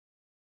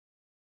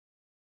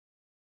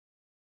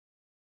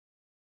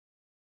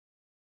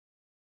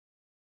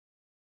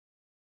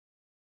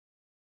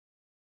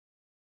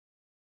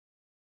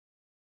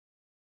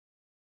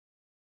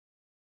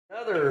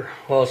Another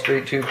Wall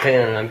Street tube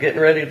pen, and I'm getting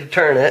ready to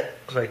turn it.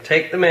 So I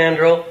take the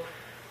mandrel,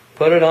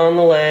 put it on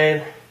the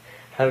lathe.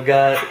 I've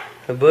got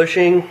a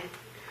bushing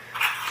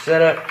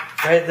set up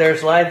right there,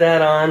 slide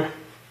that on.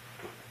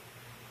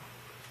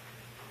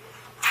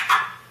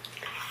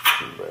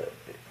 But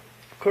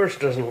of course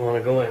it doesn't want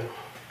to go in.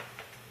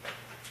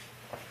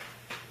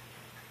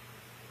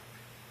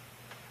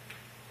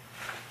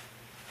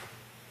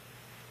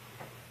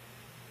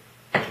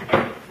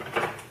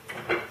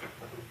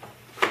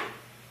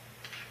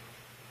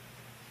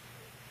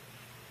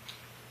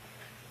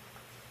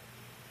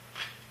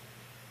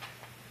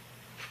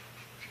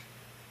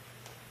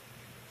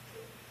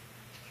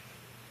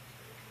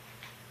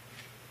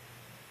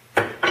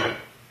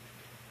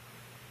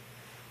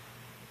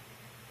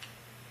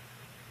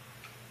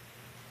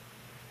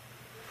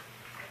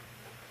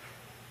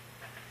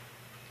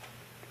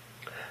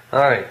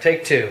 Alright,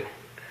 take two.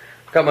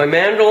 I've got my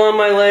mandrel on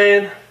my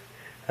lathe.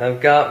 I've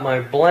got my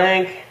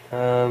blank.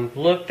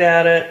 Looked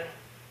at it.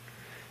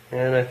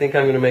 And I think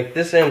I'm going to make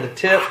this end the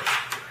tip.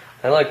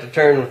 I like to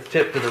turn with the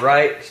tip to the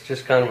right. It's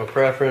just kind of a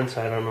preference.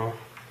 I don't know.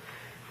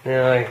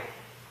 Now I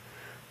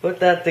put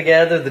that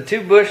together. The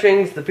two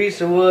bushings, the piece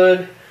of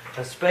wood,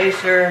 a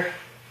spacer.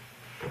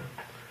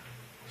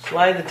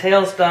 Slide the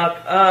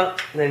tailstock up,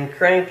 then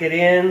crank it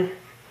in.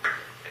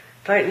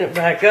 Tighten it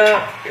back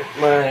up. Get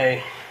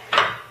my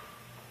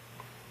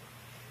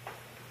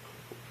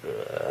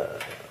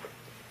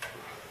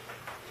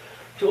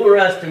tool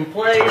rest in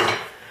place.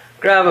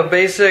 Grab a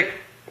basic,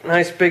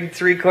 nice big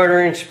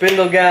 3/4 inch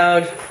spindle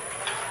gouge.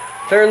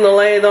 Turn the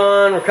lathe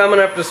on. We're coming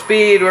up to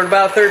speed. We're at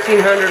about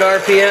 1300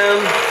 RPM.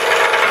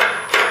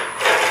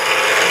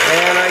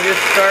 And I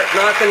just start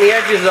knocking the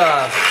edges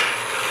off.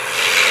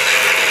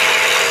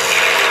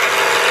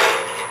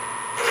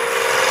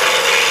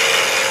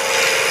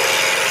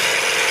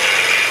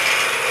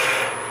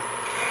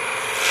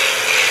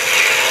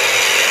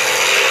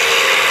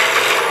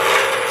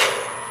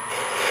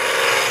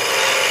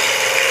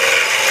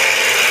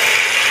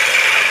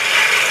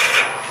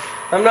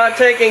 I'm not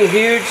taking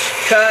huge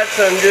cuts,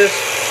 I'm just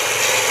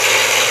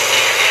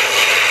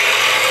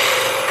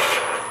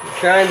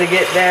trying to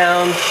get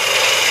down.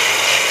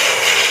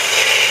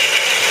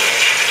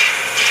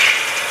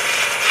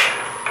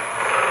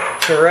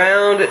 It's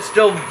around, it's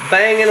still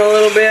banging a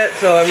little bit,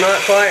 so I'm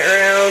not quite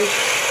round.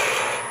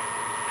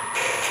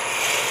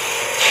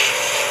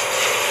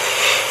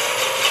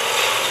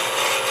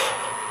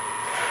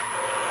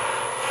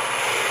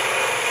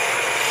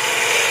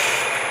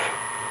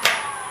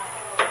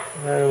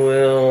 I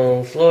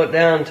will slow it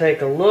down and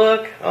take a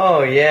look.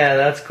 Oh yeah,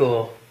 that's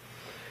cool.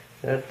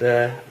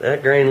 That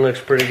grain looks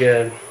pretty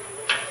good.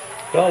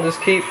 So I'll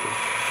just keep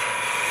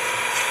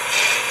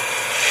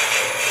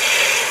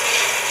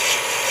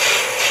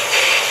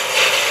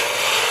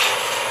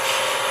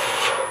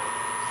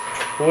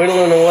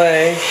whittling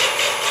away.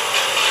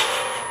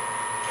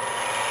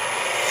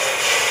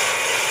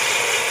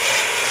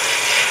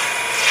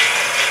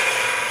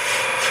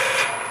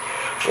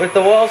 With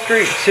the Wall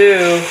Street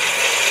 2,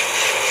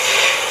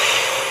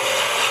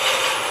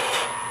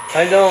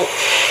 I don't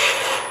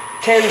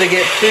tend to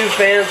get too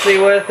fancy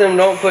with them.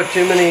 Don't put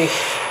too many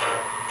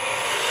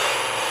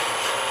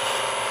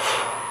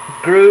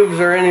grooves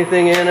or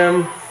anything in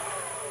them.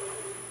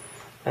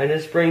 I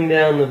just bring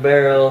down the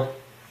barrel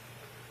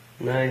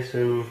nice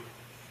and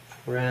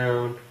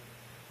round.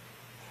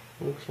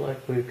 Looks like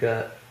we've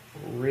got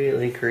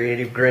really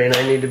creative grain.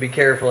 I need to be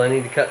careful. I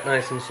need to cut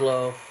nice and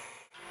slow.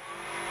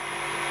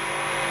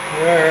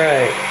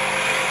 Alright.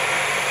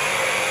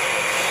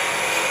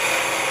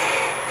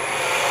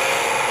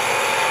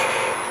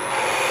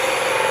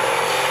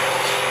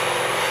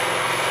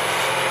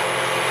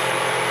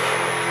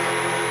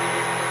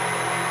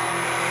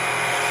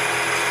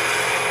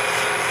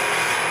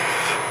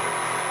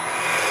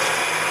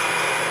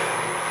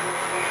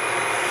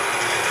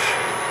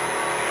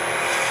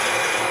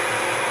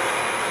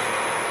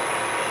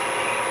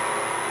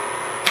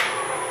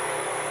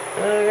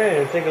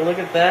 Alright, take a look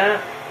at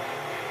that.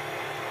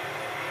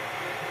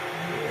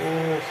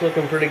 It's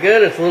looking pretty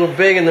good. It's a little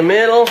big in the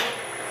middle.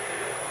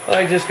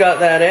 I just got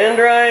that end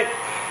right.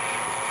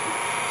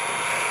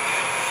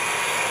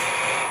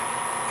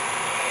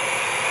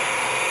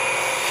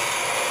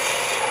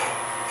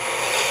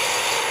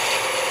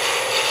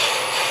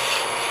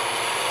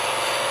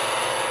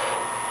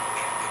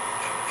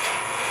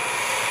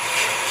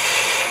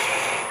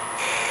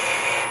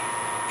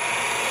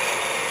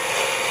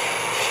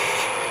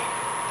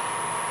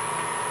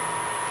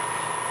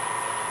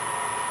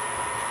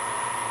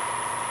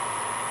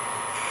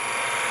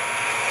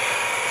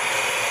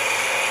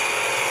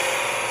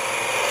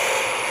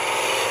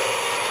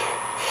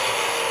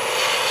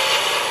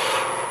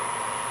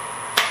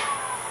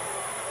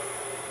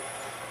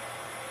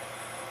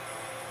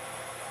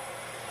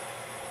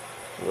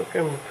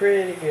 Looking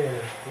pretty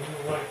good.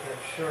 I like that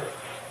sharp.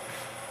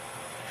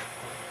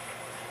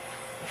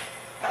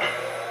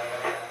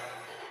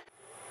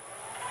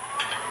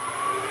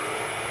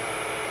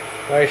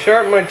 I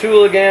sharpened my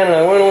tool again and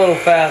I went a little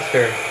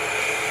faster.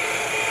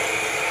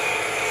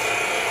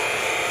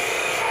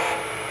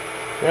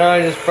 Now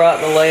I just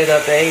brought the lathe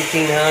up to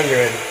 1800.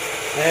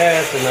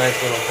 That's a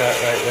nice little cut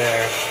right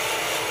there.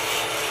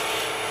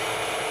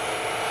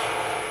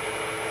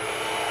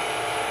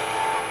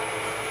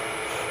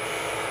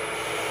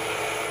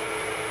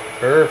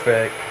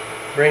 Perfect.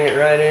 Bring it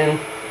right in.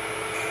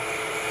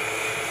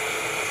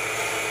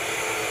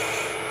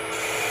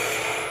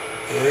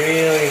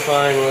 Really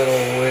fine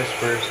little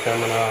whispers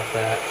coming off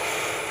that.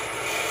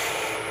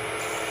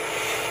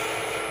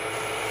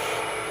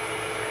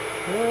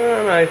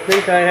 And I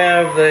think I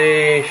have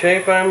the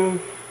shape I'm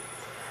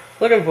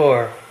looking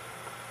for.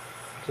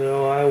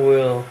 So I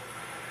will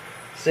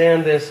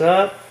sand this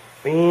up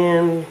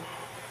and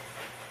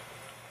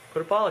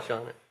put a polish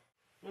on it.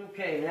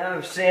 Okay, now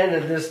I've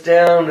sanded this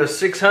down to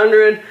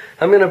 600.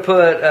 I'm going to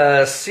put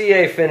a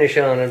CA finish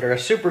on it, or a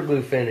super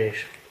glue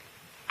finish.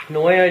 And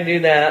the way I do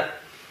that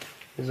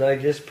is I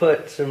just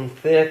put some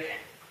thick,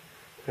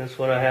 that's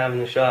what I have in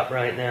the shop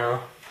right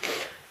now,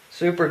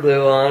 super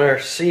glue on, or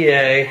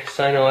CA,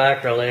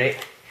 cyanoacrylate,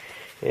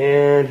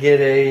 and get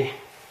a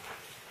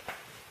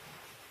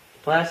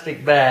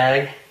plastic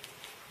bag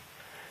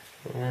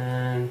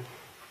and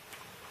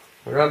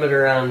rub it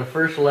around the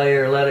first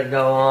layer, let it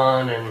go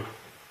on and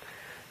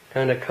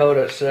kind of coat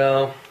it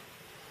so.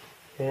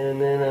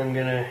 And then I'm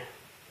going to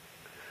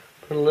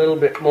put a little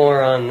bit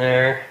more on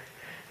there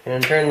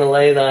and turn the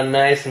lathe on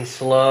nice and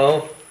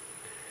slow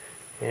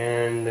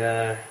and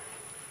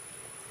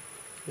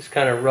just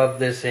kind of rub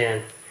this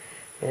in.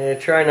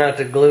 And try not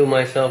to glue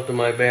myself to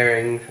my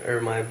bearings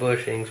or my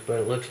bushings,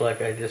 but it looks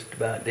like I just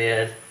about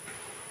did.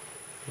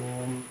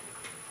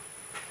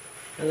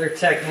 Another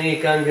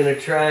technique I'm going to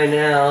try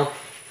now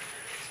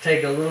is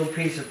take a little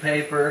piece of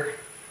paper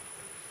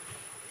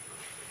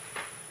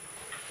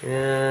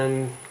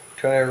and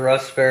try a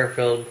rust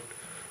Fairfield,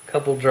 a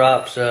couple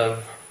drops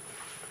of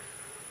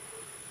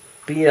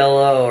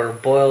BLO, or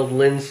boiled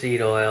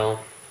linseed oil,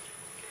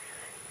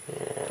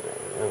 and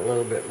a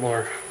little bit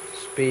more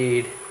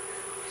speed.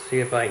 See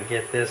if I can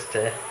get this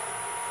to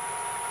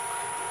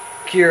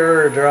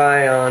cure or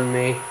dry on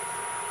me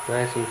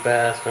nice and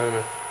fast. I'm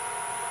going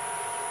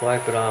to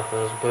wipe it off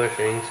those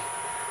bushings.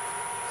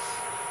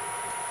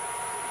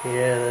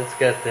 Yeah, that's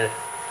got the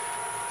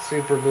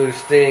super glue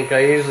stink. I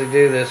usually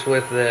do this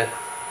with the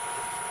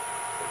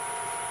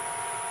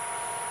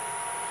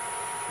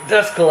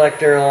dust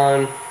collector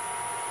on.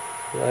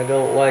 I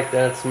don't like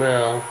that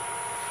smell.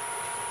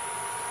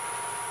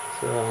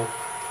 So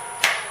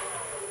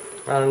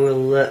I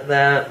will let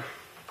that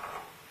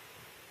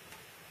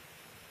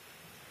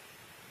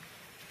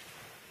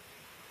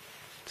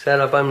set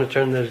up. I'm going to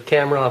turn the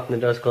camera off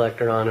and the dust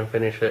collector on and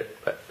finish it.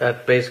 But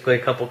that's basically a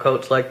couple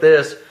coats like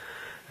this,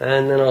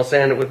 and then I'll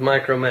sand it with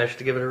micro mesh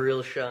to give it a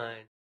real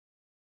shine.